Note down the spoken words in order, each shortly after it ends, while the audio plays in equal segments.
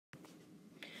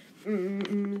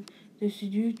This is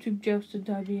YouTube Joseph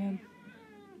WM.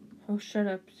 Oh, shut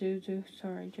up, Zuzu.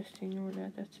 Sorry, just ignore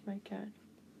that. That's my cat.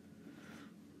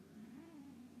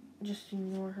 Just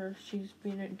ignore her. She's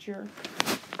being a jerk.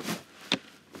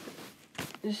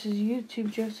 This is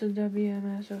YouTube Joseph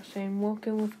WM, as I was saying.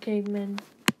 Welcome with Cavemen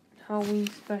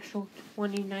Halloween Special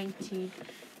 2019.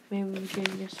 Maybe we're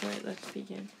getting this right. Let's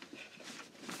begin.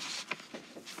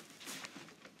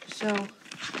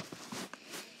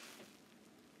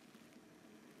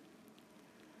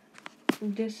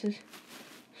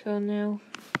 So now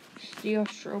it's the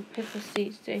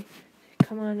Australopithecines. They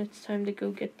come on, it's time to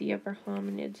go get the other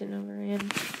hominids and other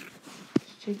animals.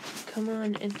 So come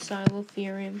on, it's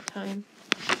Xylotherium time.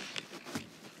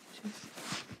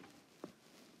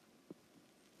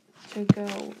 To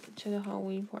go to the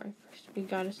Halloween party first. We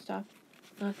gotta stop.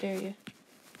 Not there yet.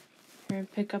 We're gonna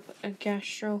pick up a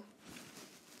gastro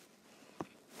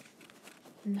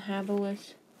and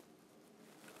habilis.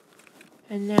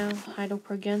 And now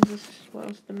Heidelbergensis as well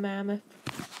as the mammoth.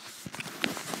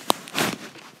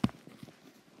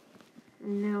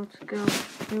 And now let's go.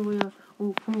 Here we are.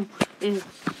 Ooh. It's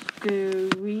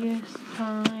scariest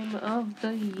time of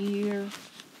the year.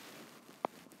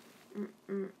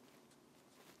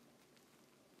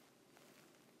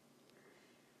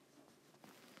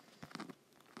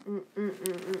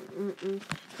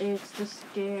 It's the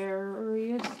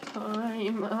scariest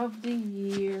time of the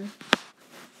year.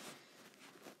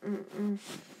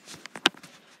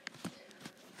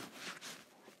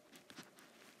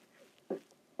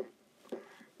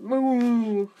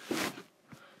 Moo!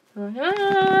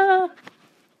 Ah!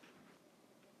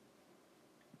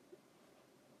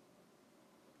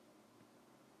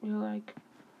 You're like,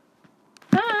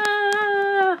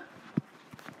 ah!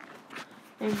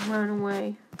 They run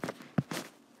away.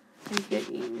 They get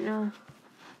eaten.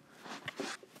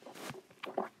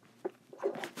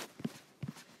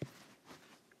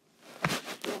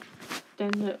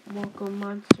 Then the Walko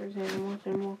Monsters animals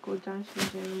and Walko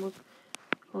Dinosaurs animals,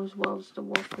 as well as the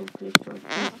Walko Prehistoric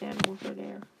animals are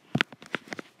there.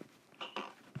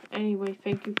 Anyway,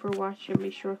 thank you for watching.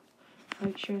 Be sure to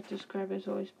like, share, and subscribe as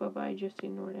always. Bye-bye. Just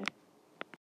ignore that.